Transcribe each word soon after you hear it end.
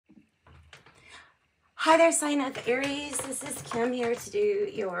Hi there, sign of Aries. This is Kim here to do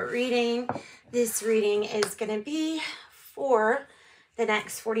your reading. This reading is going to be for the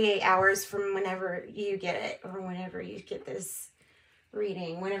next 48 hours from whenever you get it, or whenever you get this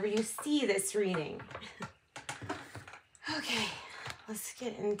reading, whenever you see this reading. Okay, let's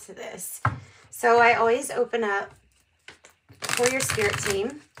get into this. So I always open up for your spirit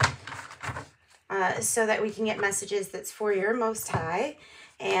team so that we can get messages that's for your Most High.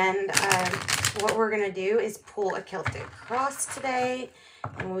 And what we're going to do is pull a Celtic cross today,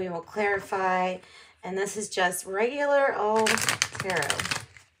 and we will clarify. And this is just regular old tarot.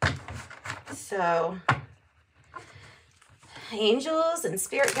 So, angels and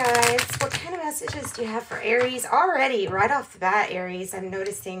spirit guides, what kind of messages do you have for Aries? Already, right off the bat, Aries, I'm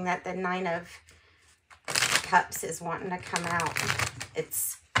noticing that the Nine of Cups is wanting to come out. It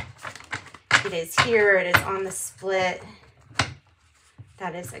is here. It is on the split.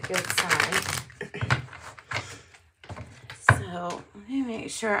 That is a good sign. So let me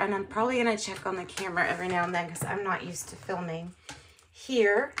make sure, and I'm probably going to check on the camera every now and then because I'm not used to filming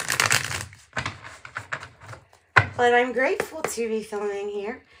here. But I'm grateful to be filming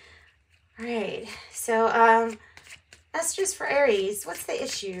here. All right, so that's just for Aries. What's the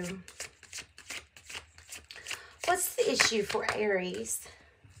issue? What's the issue for Aries?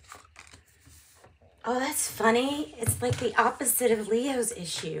 Oh, that's funny. It's like the opposite of Leo's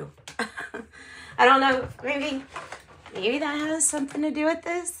issue. I don't know. Maybe that has something to do with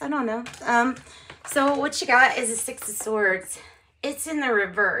this. I don't know. So what you got is a Six of Swords. It's in the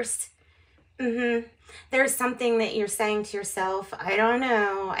reverse. There's something that you're saying to yourself. I don't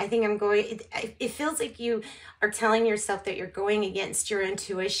know. I think I'm going... It feels like you are telling yourself that you're going against your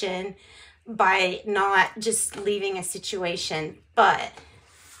intuition by not just leaving a situation. But...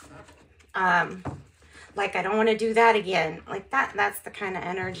 like, I don't want to do that again. Like, that's the kind of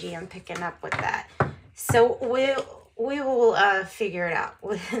energy I'm picking up with that. So we will figure it out.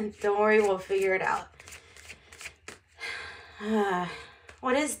 Don't worry, we'll figure it out.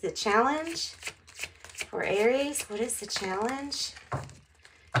 What is the challenge for Aries? What is the challenge?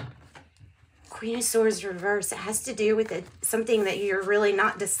 Queen of Swords reverse. It has to do with something that you're really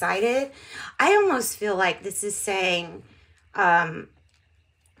not decided. I almost feel like this is saying...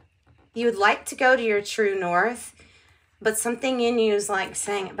 you would like to go to your true north, but something in you is like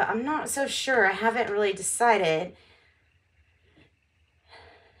saying, but I'm not so sure. I haven't really decided.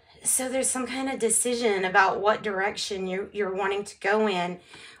 So there's some kind of decision about what direction you're wanting to go in.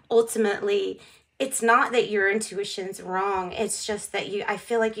 Ultimately, it's not that your intuition's wrong. It's just that I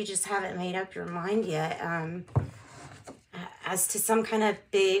feel like you just haven't made up your mind yet as to some kind of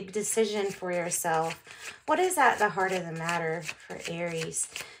big decision for yourself. What is at the heart of the matter for Aries?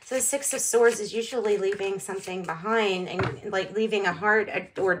 So the Six of Swords is usually leaving something behind, and like leaving a hard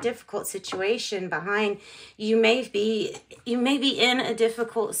or difficult situation behind. You may be in a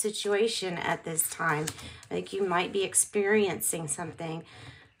difficult situation at this time. Like you might be experiencing something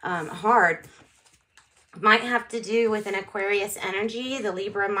hard. Might have to do with an Aquarius energy, the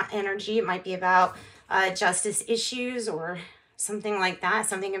Libra energy. It might be about justice issues or something like that.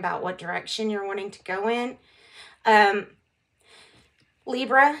 Something about what direction you're wanting to go in.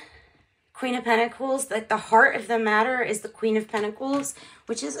 Libra, Queen of Pentacles, like the heart of the matter is the Queen of Pentacles,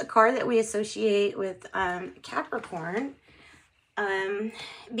 which is a card that we associate with Capricorn,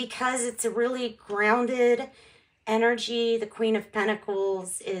 because it's a really grounded energy. The Queen of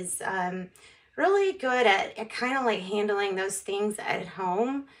Pentacles is really good at kind of like handling those things at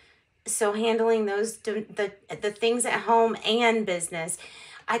home. So handling those, the things at home and business.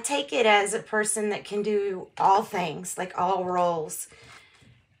 I take it as a person that can do all things, like all roles.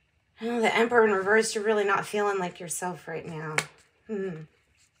 Oh, the Emperor in reverse, you're really not feeling like yourself right now. Ooh.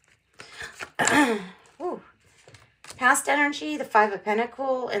 Past energy, the Five of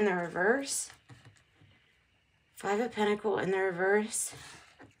Pentacles in the reverse. Five of Pentacles in the reverse.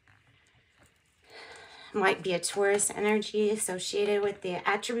 Might be a Taurus energy associated with the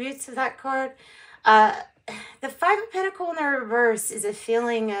attributes of that card. The Five of Pentacles in the reverse is a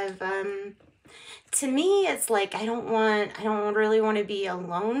feeling of... to me, it's like I don't really want to be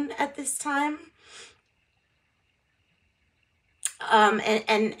alone at this time.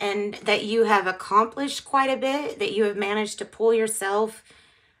 And that you have accomplished quite a bit, that you have managed to pull yourself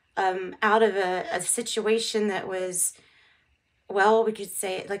out of a situation that was, well, we could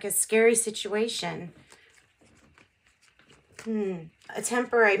say like a scary situation. A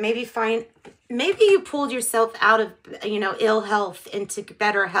temporary, maybe you pulled yourself out of, ill health into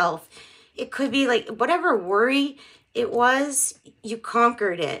better health. It could be like whatever worry it was, you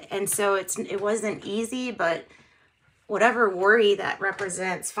conquered it. And so it wasn't easy, but whatever worry that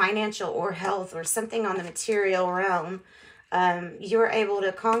represents financial or health or something on the material realm, you're able to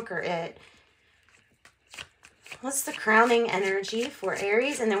conquer it. What's the crowning energy for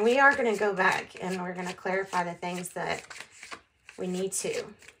Aries? And then we are going to go back and we're going to clarify the things that we need to.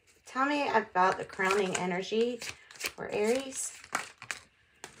 Tell me about the crowning energy for Aries.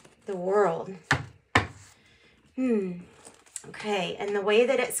 The World. Okay, and the way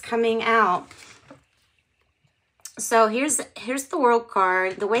that it's coming out. So here's the World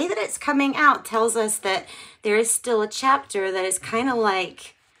card. The way that it's coming out tells us that there is still a chapter that is kind of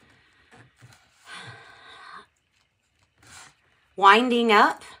like winding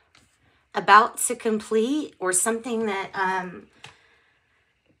up, about to complete, or something that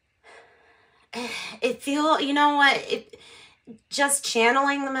you know what, just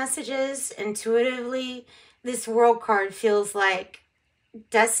channeling the messages intuitively, this World card feels like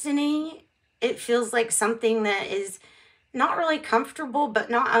destiny. It feels like something that is not really comfortable, but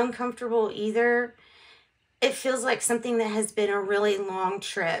not uncomfortable either. It feels like something that has been a really long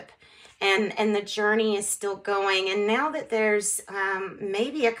trip, and the journey is still going. And now that there's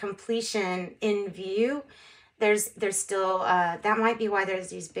maybe a completion in view, there's still, that might be why there's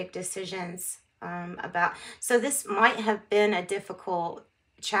these big decisions about. So this might have been a difficult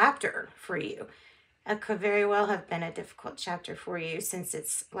chapter for you. It could very well have been a difficult chapter for you, since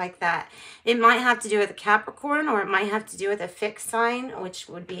it's like that. It might have to do with a Capricorn, or it might have to do with a fixed sign, which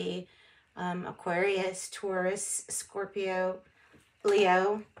would be Aquarius, Taurus, Scorpio,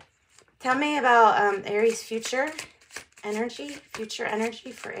 Leo. Tell me about Aries future energy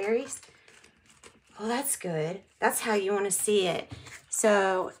for Aries. Well, that's good. That's how you want to see it.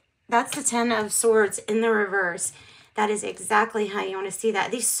 So that's the 10 of Swords in the reverse. That is exactly how you want to see that.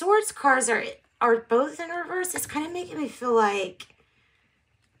 These Swords cards are both in reverse. It's kind of making me feel like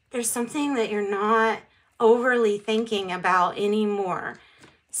there's something that you're not overly thinking about anymore.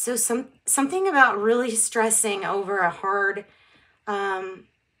 So something about really stressing over a hard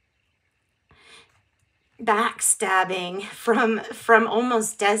backstabbing from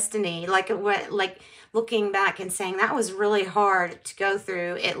almost destiny, like looking back and saying that was really hard to go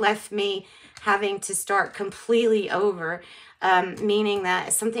through. It left me having to start completely over. Meaning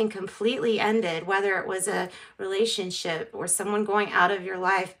that something completely ended, whether it was a relationship or someone going out of your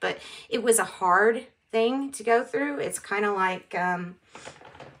life, but it was a hard thing to go through. It's kind of like,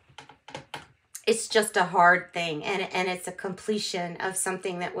 it's just a hard thing, and it's a completion of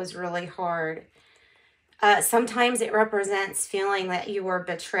something that was really hard. Sometimes it represents feeling that you were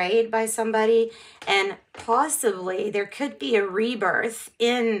betrayed by somebody, and possibly there could be a rebirth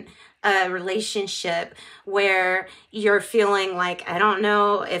in a relationship where you're feeling like, I don't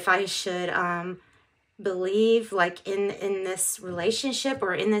know if I should believe like in this relationship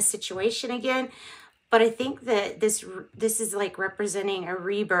or in this situation again. But I think that this is like representing a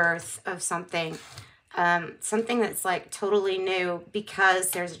rebirth of something, something that's like totally new, because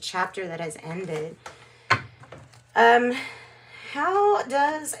there's a chapter that has ended. How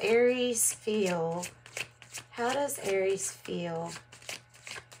does Aries feel? How does Aries feel?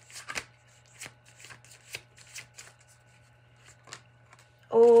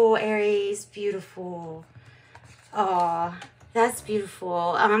 Oh, Aries, beautiful. Oh, that's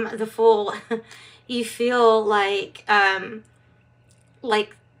beautiful. The Fool, you feel like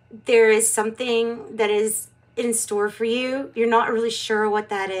there is something that is in store for you. You're not really sure what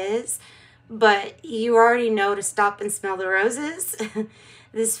that is, but you already know to stop and smell the roses.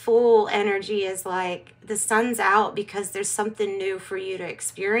 This Fool energy is like the sun's out because there's something new for you to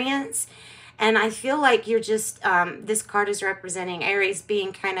experience. And I feel like you're just, this card is representing Aries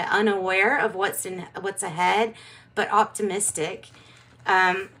being kind of unaware of what's ahead, but optimistic,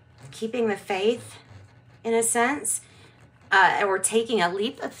 keeping the faith in a sense, or taking a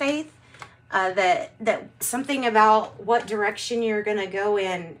leap of faith, that something about what direction you're going to go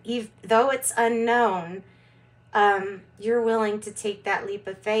in, though it's unknown, you're willing to take that leap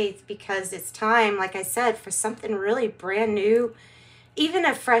of faith because it's time, like I said, for something really brand new. Even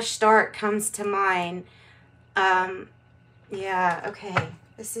a fresh start comes to mind. Yeah, okay.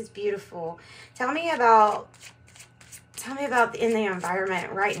 This is beautiful. Tell me about in the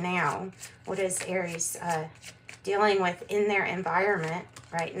environment right now. What is Aries dealing with in their environment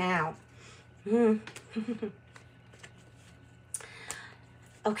right now?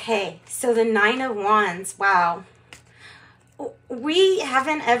 Okay, so the 9 of Wands. Wow. We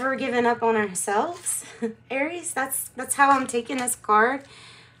haven't ever given up on ourselves, Aries. That's how I'm taking this card.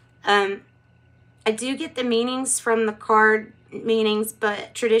 I do get the meanings from the card meanings,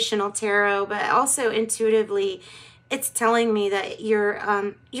 but traditional tarot, but also intuitively, it's telling me that you're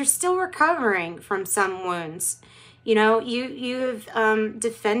still recovering from some wounds. You know, you've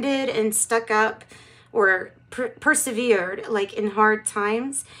defended and stuck up or persevered like in hard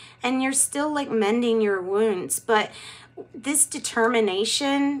times, and you're still like mending your wounds. But this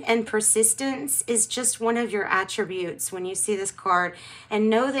determination and persistence is just one of your attributes when you see this card. And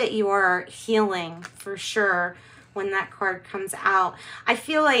know that you are healing for sure when that card comes out. I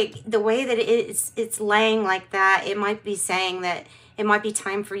feel like the way that it's laying like that, it might be saying that it might be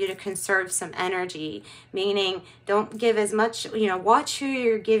time for you to conserve some energy, meaning don't give as much, you know, watch who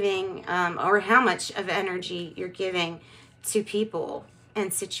you're giving or how much of energy you're giving to people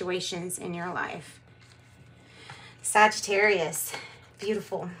and situations in your life. Sagittarius,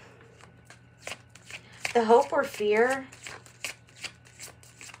 beautiful. The hope or fear.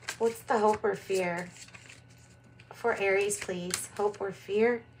 What's the hope or fear? For Aries, please. Hope or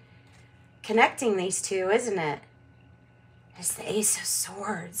fear? Connecting these two, isn't it? It's the Ace of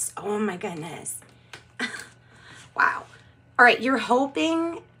Swords. Oh my goodness. Wow. All right, you're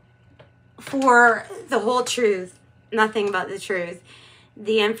hoping for the whole truth, nothing but the truth,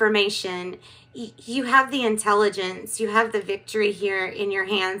 the information. You have the intelligence, you have the victory here in your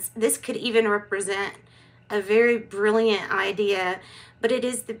hands. This could even represent a very brilliant idea, but it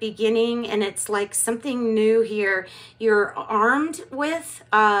is the beginning, and it's like something new here. You're armed with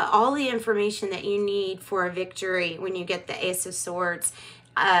all the information that you need for a victory when you get the Ace of Swords.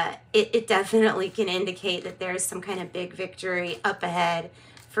 It definitely can indicate that there's some kind of big victory up ahead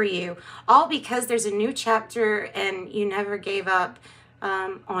for you. All because there's a new chapter and you never gave up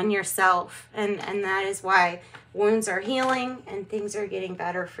on yourself. And that is why wounds are healing and things are getting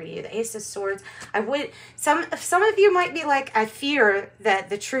better for you. The Ace of Swords. Some of you might be like, I fear that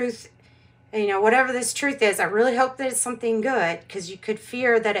the truth, you know, whatever this truth is, I really hope that it's something good, because you could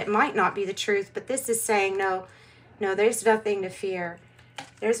fear that it might not be the truth. But this is saying, no, there's nothing to fear.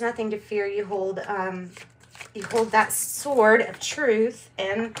 There's nothing to fear. You hold that sword of truth.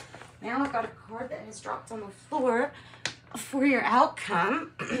 And now I've got a card that has dropped on the floor for your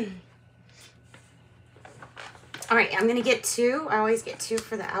outcome. All right, I'm going to get two. I always get two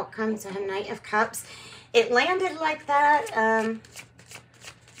for the outcome. So I have Knight of Cups. It landed like that.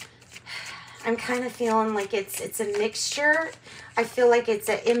 I'm kind of feeling like it's a mixture. I feel like it's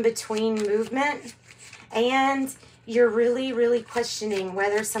an in-between movement. And you're really, really questioning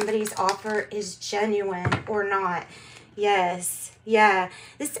whether somebody's offer is genuine or not. Yes. Yeah.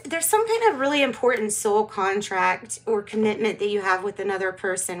 There's some kind of really important soul contract or commitment that you have with another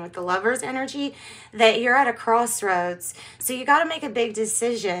person, with the Lover's energy, that you're at a crossroads. So you got to make a big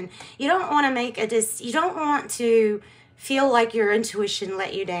decision. You don't want to you don't want to feel like your intuition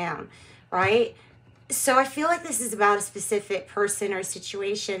let you down, right? So I feel like this is about a specific person or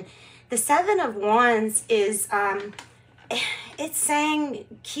situation. The Seven of Wands is, it's saying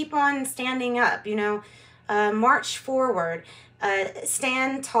keep on standing up, you know, march forward,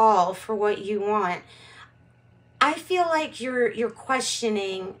 stand tall for what you want. I feel like you're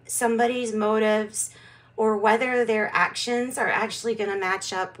questioning somebody's motives or whether their actions are actually going to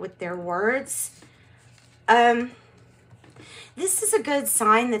match up with their words. This is a good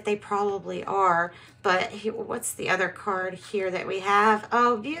sign that they probably are. But what's the other card here that we have?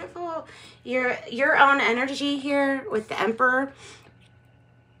 Oh, beautiful. Your own energy here with the Emperor.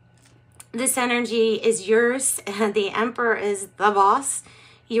 This energy is yours. The Emperor is the boss.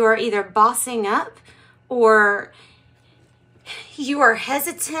 You are either bossing up or you are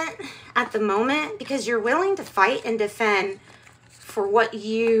hesitant at the moment because you're willing to fight and defend for what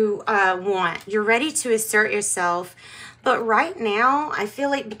you want. You're ready to assert yourself. But right now, I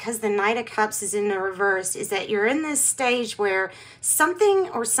feel like because the Knight of Cups is in the reverse, is that you're in this stage where something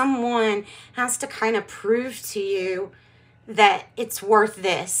or someone has to kind of prove to you that it's worth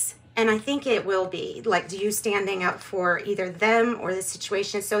this. And I think it will be. Like, do you standing up for either them or the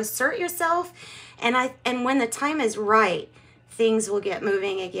situation? So assert yourself. And when the time is right, things will get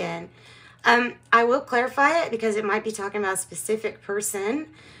moving again. I will clarify it because it might be talking about a specific person.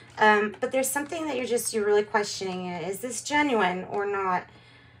 But there's something that you're really questioning it. Is this genuine or not?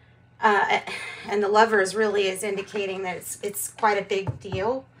 And the Lovers really is indicating that it's quite a big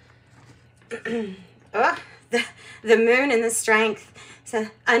deal. Oh, the Moon and the Strength. So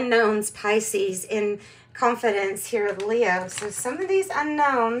unknowns, Pisces, in confidence here of Leo. So some of these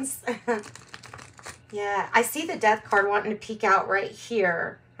unknowns. Yeah, I see the Death card wanting to peek out right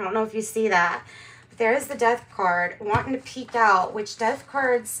here. I don't know if you see that. There is the Death card wanting to peek out, which Death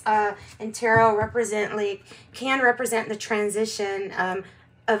cards in tarot can represent the transition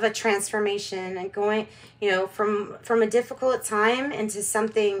of a transformation and going, you know, from a difficult time into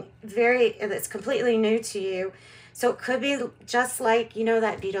something that's completely new to you. So it could be just like, you know,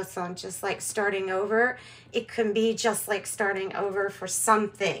 that Beatles song, just like starting over. It can be just like starting over for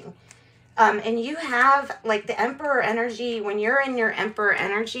something. And you have like the Emperor energy. When you're in your Emperor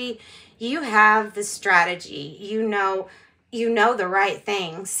energy, you have the strategy. You know the right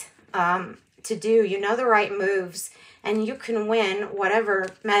things to do. You know the right moves, and you can win whatever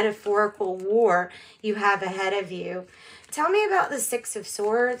metaphorical war you have ahead of you. Tell me about the Six of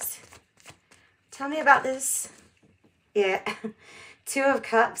Swords. Tell me about this. Yeah. Two of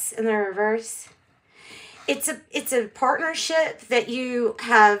Cups in the reverse. It's a partnership that you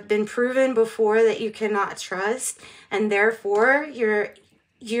have been proven before that you cannot trust, and therefore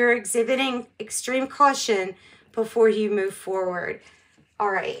you're exhibiting extreme caution before you move forward.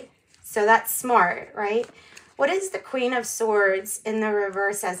 All right. So that's smart, right? What is the Queen of Swords in the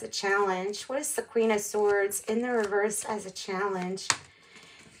reverse as a challenge? What is the Queen of Swords in the reverse as a challenge?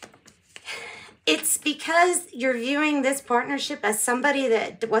 It's because you're viewing this partnership as somebody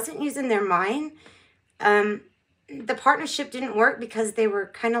that wasn't using their mind. The partnership didn't work because they were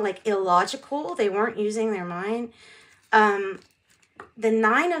kind of like illogical. They weren't using their mind. The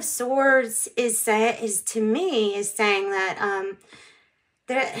Nine of Swords is to me saying that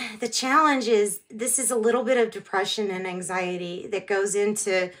the challenge is this is a little bit of depression and anxiety that goes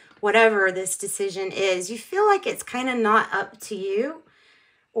into whatever this decision is. You feel like it's kind of not up to you,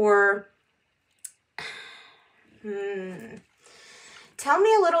 or tell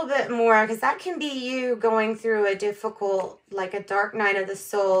me a little bit more, because that can be you going through a difficult, like a dark night of the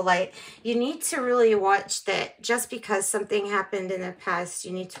soul. Like, you need to really watch that just because something happened in the past,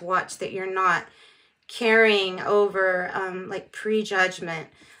 you need to watch that you're not carrying over like prejudgment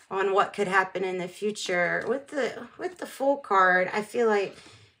on what could happen in the future. With the Fool card, I feel like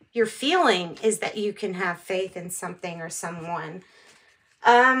your feeling is that you can have faith in something or someone.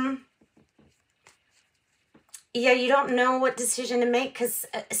 Yeah, you don't know what decision to make because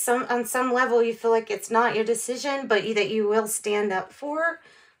on some level you feel like it's not your decision, but that you will stand up for,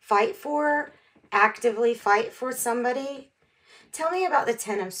 fight for, actively fight for somebody. Tell me about the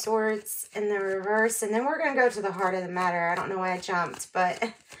Ten of Swords in the reverse, and then we're going to go to the heart of the matter. I don't know why I jumped,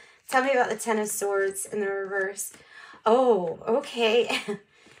 but tell me about the Ten of Swords in the reverse. Oh, okay.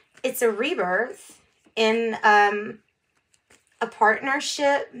 It's a rebirth in a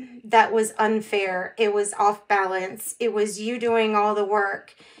partnership that was unfair. It was off balance. It was you doing all the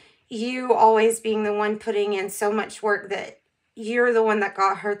work. You always being the one putting in so much work that you're the one that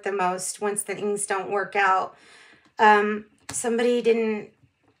got hurt the most once things don't work out. Somebody didn't,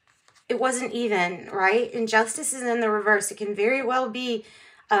 it wasn't even, right? Injustice is in the reverse. It can very well be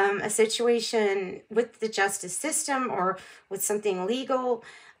a situation with the justice system or with something legal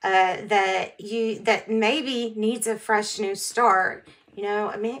that maybe needs a fresh new start. You know,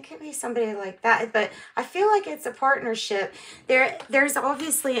 I mean, it could be somebody like that, but I feel like it's a partnership. There's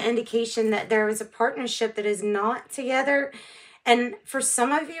obviously an indication that there is a partnership that is not together. And for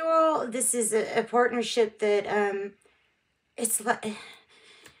some of you all, this is a partnership that it's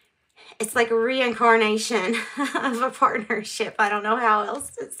like a reincarnation of a partnership. I don't know how else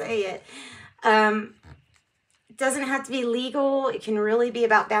to say it. It doesn't have to be legal. It can really be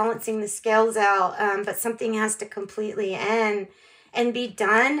about balancing the scales out. But something has to completely end and be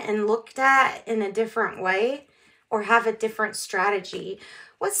done and looked at in a different way or have a different strategy.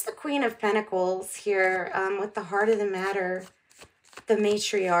 What's the Queen of Pentacles here with the heart of the matter? The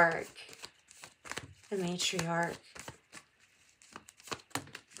matriarch. The matriarch.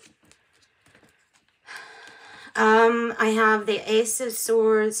 I have the Ace of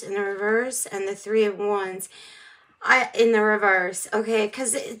Swords in the reverse and the Three of Wands in the reverse. Okay,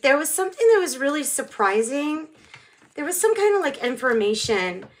 because there was something that was really surprising. There was some kind of like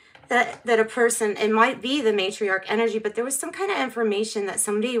information that a person, it might be the matriarch energy, but there was some kind of information that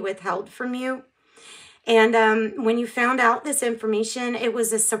somebody withheld from you. And when you found out this information, it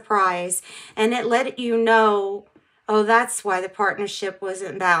was a surprise. And it let you know, oh, that's why the partnership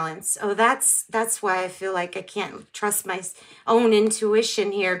wasn't balanced. Oh, that's why I feel like I can't trust my own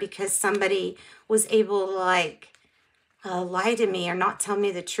intuition here, because somebody was able to like lie to me or not tell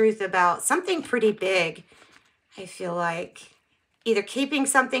me the truth about something pretty big. I feel like either keeping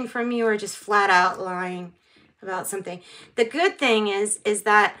something from you or just flat out lying about something. The good thing is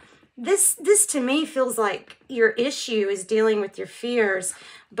that this to me feels like your issue is dealing with your fears,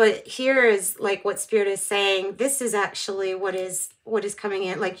 but here is like what Spirit is saying. This is actually what is coming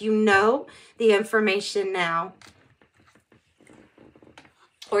in. Like, you know the information now,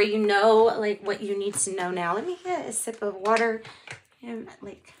 or you know like what you need to know now. Let me get a sip of water. And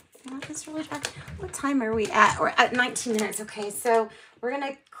like, this really dry. What time are we at? We're at 19 minutes. Okay, so we're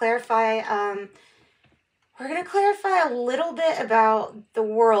gonna clarify. We're going to clarify a little bit about the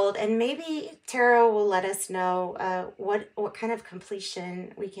world, and maybe tarot will let us know what kind of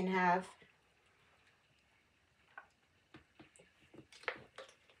completion we can have.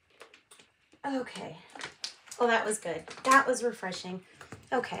 Okay. Well, that was good. That was refreshing.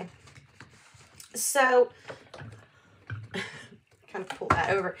 Okay. So, kind of pull that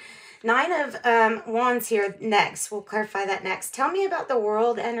over. 9 of Wands here next. We'll clarify that next. Tell me about the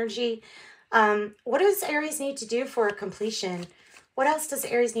world energy. What does Aries need to do for a completion? What else does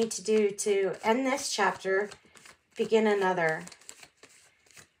Aries need to do to end this chapter, begin another?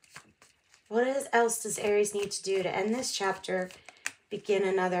 What else does Aries need to do to end this chapter, begin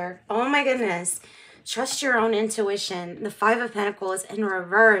another? Oh my goodness. Trust your own intuition. The 5 of Pentacles in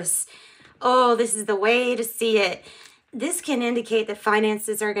reverse. Oh, this is the way to see it. This can indicate that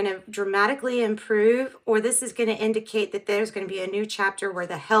finances are going to dramatically improve, or this is going to indicate that there's going to be a new chapter where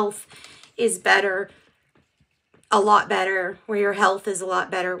the health is better, a lot better, where your health is a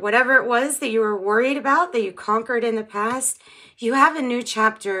lot better. Whatever it was that you were worried about, that you conquered in the past, you have a new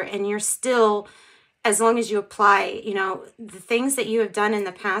chapter, and you're still, as long as you apply, you know, the things that you have done in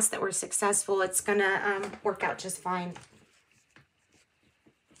the past that were successful, it's going to work out just fine.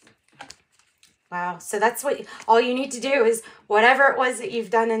 Wow. So that's what, all you need to do is whatever it was that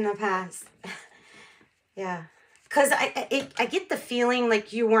you've done in the past. Yeah. Because I get the feeling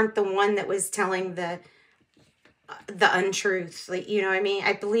like you weren't the one that was telling the untruth. Like, you know what I mean?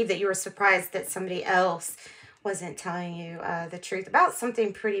 I believe that you were surprised that somebody else wasn't telling you the truth about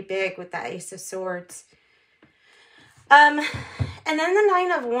something pretty big with that Ace of Swords. And then the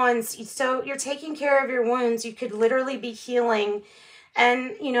 9 of Wands. So you're taking care of your wounds. You could literally be healing.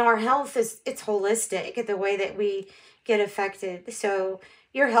 And, you know, our health it's holistic, the way that we get affected. So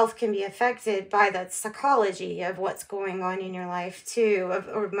your health can be affected by the psychology of what's going on in your life too,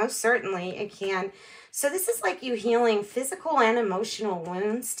 or most certainly it can. So this is like you healing physical and emotional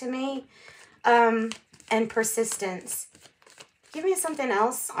wounds to me, and persistence. Give me something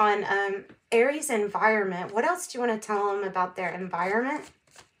else on Aries' environment. What else do you want to tell them about their environment?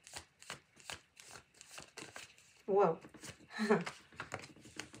 Whoa.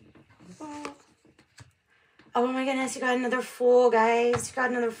 Oh my goodness, you got another Fool, guys. You got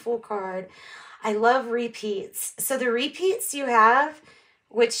another Fool card. I love repeats. So the repeats you have,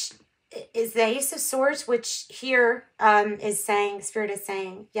 which is the Ace of Swords, which here is saying, Spirit is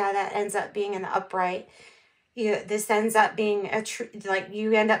saying, yeah, that ends up being an upright. This ends up being like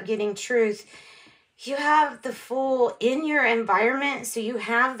you end up getting truth. You have the Fool in your environment, so you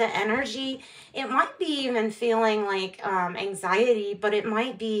have the energy. It might be even feeling like anxiety, but it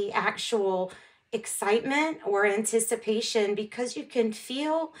might be actual excitement or anticipation, because you can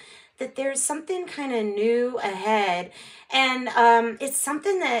feel that there's something kind of new ahead. And it's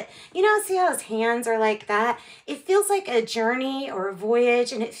something that, you know, see how his hands are like that? It feels like a journey or a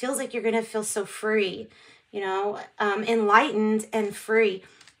voyage, and it feels like you're going to feel so free, you know, enlightened and free.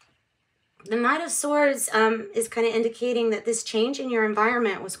 The Knight of Swords is kind of indicating that this change in your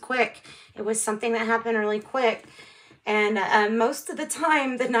environment was quick. It was something that happened really quick. And most of the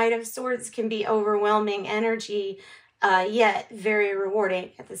time, the Knight of Swords can be overwhelming energy, yet very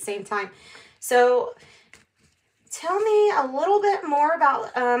rewarding at the same time. So tell me a little bit more about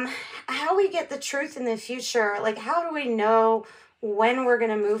how we get the truth in the future. Like, how do we know when we're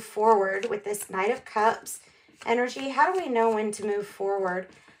going to move forward with this Knight of Cups energy? How do we know when to move forward?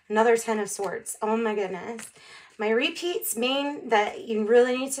 Another 10 of Swords. Oh my goodness. My repeats mean that you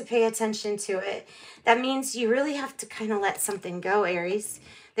really need to pay attention to it. That means you really have to kind of let something go, Aries.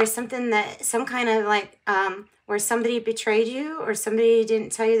 There's something that, some kind of like, where somebody betrayed you, or somebody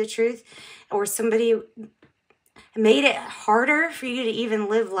didn't tell you the truth, or somebody made it harder for you to even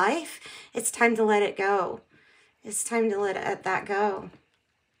live life. It's time to let it go. It's time to let that go.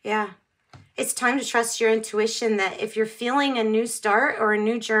 Yeah. It's time to trust your intuition that if you're feeling a new start or a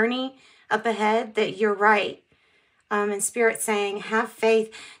new journey up ahead, that you're right. And Spirit saying, have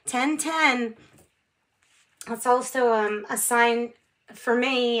faith. 10-10. That's also a sign for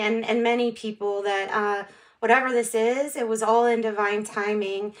me and many people that whatever this is, it was all in divine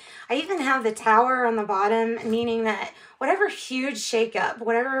timing. I even have the Tower on the bottom, meaning that whatever huge shakeup,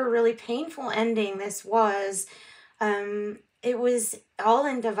 whatever really painful ending this was, it was all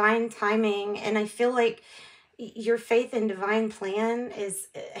in divine timing. And I feel like your faith in divine plan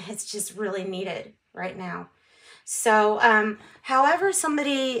it's just really needed right now. So, however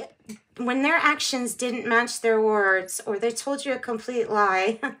somebody, when their actions didn't match their words, or they told you a complete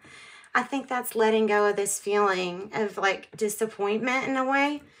lie, I think that's letting go of this feeling of like disappointment in a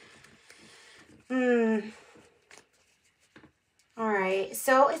way. All right.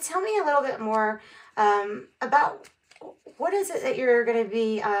 So tell me a little bit more about what is it that you're going to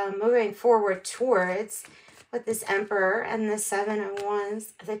be moving forward towards with this Emperor and the Seven of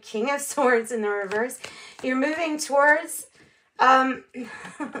Wands, the King of Swords in the reverse. You're moving towards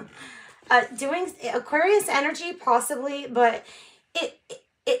doing Aquarius energy, possibly, but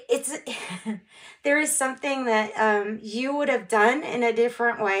it's there is something that you would have done in a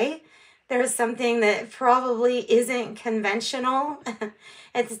different way. There's something that probably isn't conventional.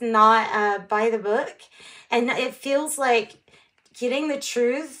 It's not by the book. And it feels like getting the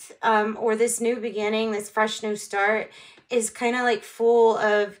truth or this new beginning, this fresh new start is kind of like full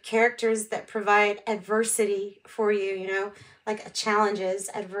of characters that provide adversity for you, you know, like challenges,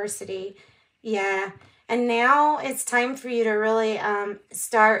 adversity. Yeah. And now it's time for you to really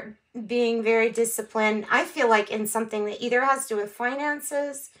start being very disciplined. I feel like in something that either has to do with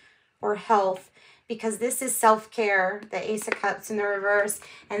finances or health, because this is self-care, the Ace of Cups in the reverse.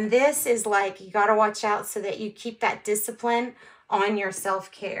 And this is like, you got to watch out so that you keep that discipline on your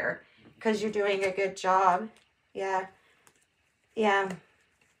self-care because you're doing a good job. Yeah. Yeah.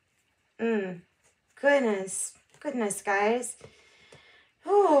 Goodness, guys.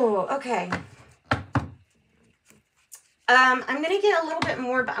 Oh, okay. I'm going to get a little bit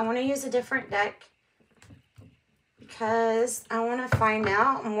more, but I want to use a different deck because I want to find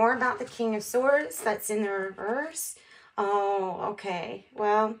out more about the King of Swords that's in the reverse. Oh, okay.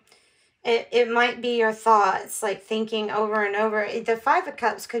 Well, it might be your thoughts, like thinking over and over. The Five of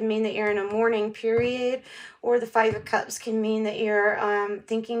Cups could mean that you're in a mourning period, or the Five of Cups can mean that you're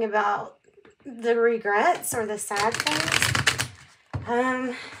thinking about the regrets or the sad things.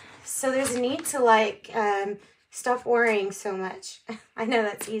 So there's a need to like stop worrying so much. I know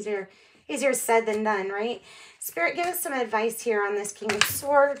that's easier said than done, right? Spirit, give us some advice here on this King of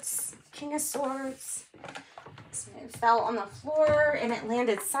Swords. King of Swords. So it fell on the floor and it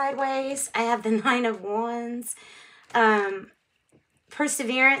landed sideways. I have the Nine of Wands.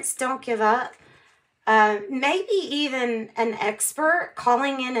 Perseverance, don't give up. Maybe even an expert,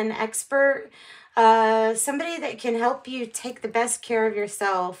 calling in an expert. Somebody that can help you take the best care of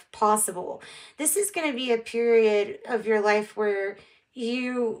yourself possible. This is going to be a period of your life where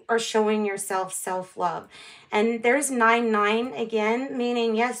you are showing yourself self-love. And there's 9-9 again,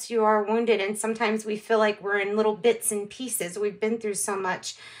 meaning yes, you are wounded. And sometimes we feel like we're in little bits and pieces. We've been through so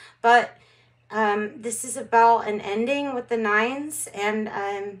much. But this is about an ending with the nines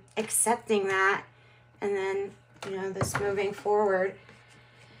and accepting that. And then, you know, this moving forward.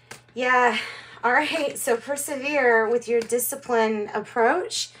 Yeah. All right. So persevere with your discipline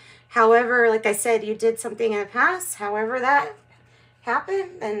approach. However, like I said, you did something in the past. However that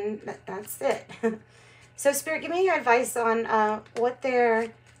happened, and that's it. So Spirit, give me your advice on what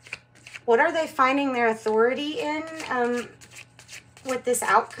are they finding their authority in with this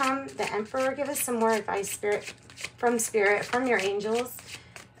outcome, the Emperor. Give us some more advice, Spirit, from your angels.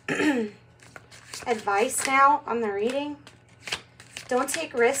 Advice now on the reading. Don't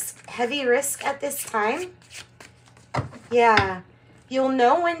take heavy risk at this time. Yeah. You'll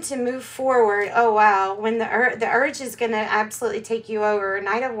know when to move forward. Oh, wow. When the urge is going to absolutely take you over.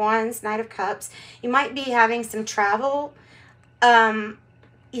 Knight of Wands, Knight of Cups. You might be having some travel. Yeah,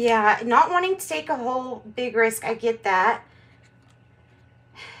 not wanting to take a whole big risk. I get that.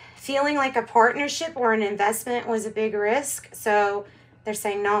 Feeling like a partnership or an investment was a big risk. So they're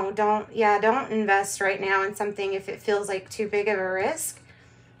saying, no, don't invest right now in something if it feels like too big of a risk.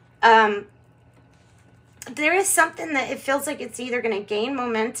 There is something that it feels like it's either going to gain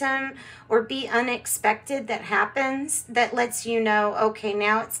momentum or be unexpected that happens that lets you know, okay,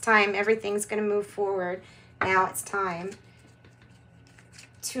 now it's time. Everything's going to move forward. Now it's time.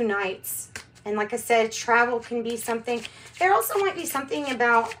 2 Knights. And like I said, travel can be something. There also might be something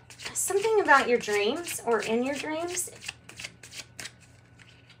about your dreams or in your dreams.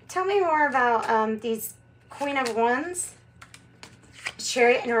 Tell me more about these Queen of Wands.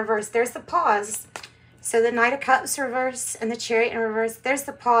 Chariot in reverse. There's the pause. So the Knight of Cups reverse and the Chariot in reverse, there's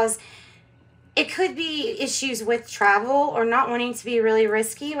the pause. It could be issues with travel or not wanting to be really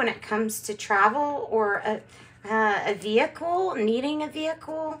risky when it comes to travel or a vehicle, needing a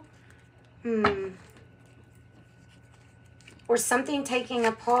vehicle. Or something taking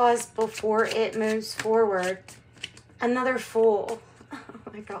a pause before it moves forward. Another Fool. Oh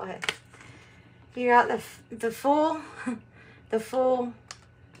my God. You got the Fool, the Fool,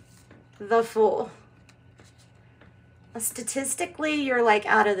 the Fool. Statistically, you're like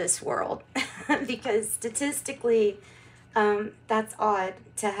out of this world because statistically, that's odd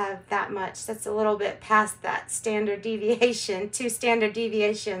to have that much. That's a little bit past that standard deviation, 2 standard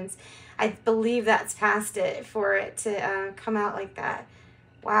deviations. I believe that's past it for it to come out like that.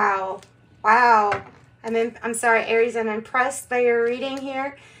 Wow. Wow. I'm sorry, Aries, I'm impressed by your reading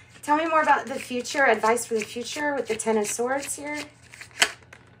here. Tell me more about the future, advice for the future with the Ten of Swords here.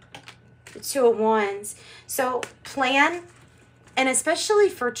 The Two of Wands. So plan, and especially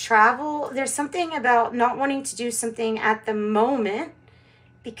for travel, there's something about not wanting to do something at the moment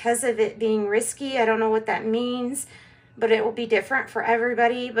because of it being risky. I don't know what that means, but it will be different for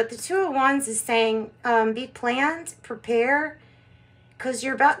everybody. But the Two of Wands is saying be planned, prepare, because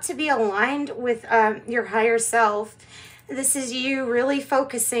you're about to be aligned with your higher self. This is you really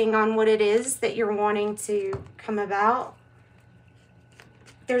focusing on what it is that you're wanting to come about.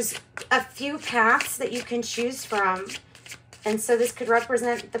 There's a few paths that you can choose from. And so this could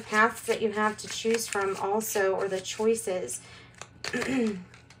represent the paths that you have to choose from also, or the choices. And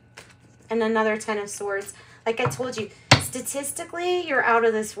another Ten of Swords. Like I told you, statistically, you're out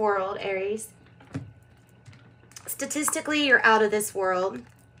of this world, Aries. Statistically, you're out of this world.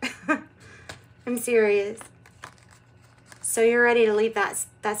 I'm serious. So you're ready to leave that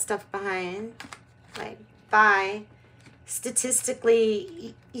stuff behind. Like, bye.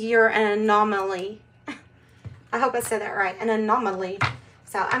 Statistically, you're an anomaly. I hope I said that right. An anomaly.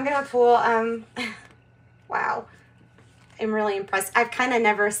 So I'm going to pull, wow. I'm really impressed. I've kind of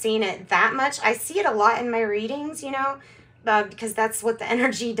never seen it that much. I see it a lot in my readings, you know, because that's what the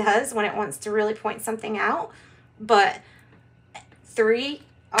energy does when it wants to really point something out. But 3,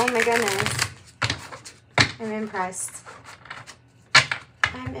 oh my goodness. I'm impressed.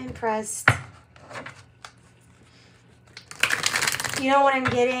 I'm impressed. You know what I'm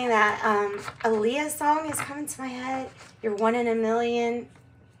getting? That Aaliyah song is coming to my head. You're one in a million.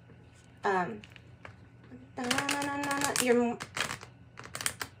 You're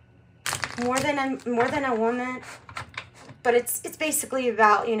more than a woman. But it's basically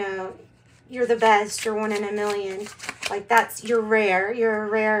about, you know, you're the best, you're one in a million. Like you're rare. You're a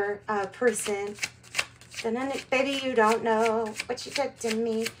rare person. Baby, you don't know what you did to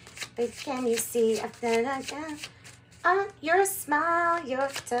me. Baby, can you see? Your smile, you're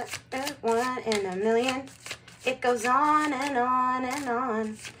one in a million. It goes on and on and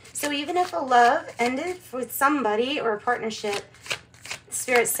on. So even if a love ended with somebody or a partnership,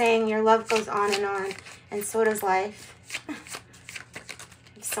 Spirit's saying your love goes on, and so does life.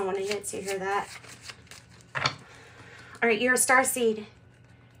 Someone needed to hear that. All right, you're a starseed.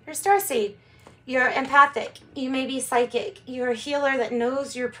 You're a starseed. You're empathic. You may be psychic. You're a healer that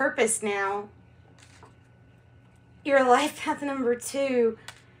knows your purpose now. You're life path number 2.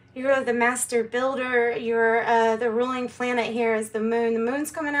 You're the master builder. You're the ruling planet here is the moon. The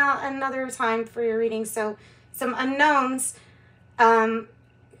moon's coming out another time for your reading, so some unknowns.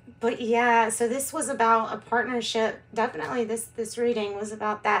 But yeah, so this was about a partnership. Definitely this reading was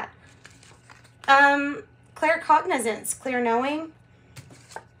about that. Claircognizance, clear knowing.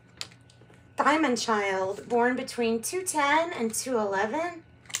 Diamond child, born between 210 and 211.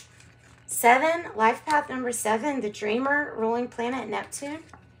 7, life path number 7, the dreamer, ruling planet Neptune.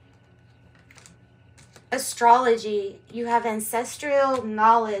 Astrology, you have ancestral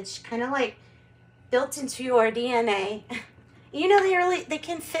knowledge, kind of like built into your DNA. You know, they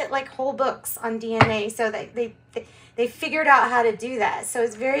can fit like whole books on DNA, so they figured out how to do that. So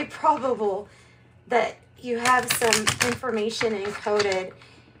it's very probable that you have some information encoded,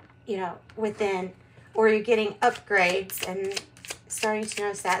 you know, within, or you're getting upgrades and starting to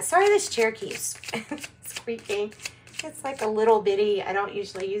notice that. Sorry, this chair keeps squeaking. It's like a little bitty. I don't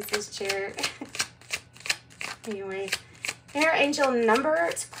usually use this chair. Anyway, your angel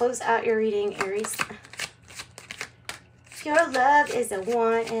number to close out your reading, Aries. Your love is a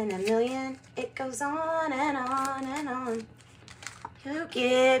 1 in a million. It goes on and on and on. You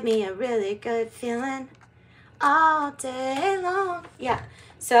give me a really good feeling all day long. Yeah.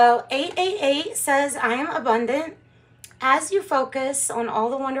 So 888 says, I am abundant. As you focus on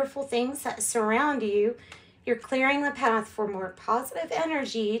all the wonderful things that surround you, you're clearing the path for more positive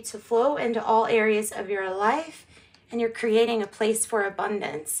energy to flow into all areas of your life, and you're creating a place for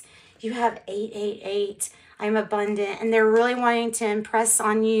abundance. You have 888. I'm abundant, and they're really wanting to impress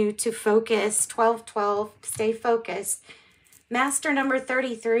on you to focus. 1212, stay focused. Master number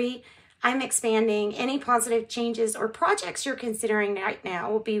 33, I'm expanding. Any positive changes or projects you're considering right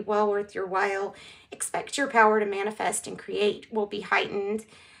now will be well worth your while. Expect your power to manifest and create will be heightened.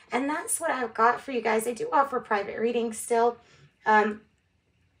 And that's what I've got for you guys. I do offer private readings still.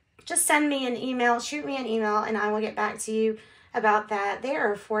 Just send me an email, shoot me an email, and I will get back to you about that. They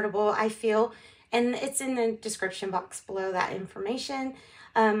are affordable, I feel. And it's in the description box below, that information.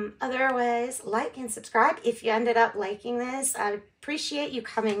 Otherwise, like and subscribe. If you ended up liking this, I appreciate you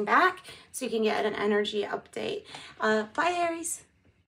coming back so you can get an energy update. Bye, Aries.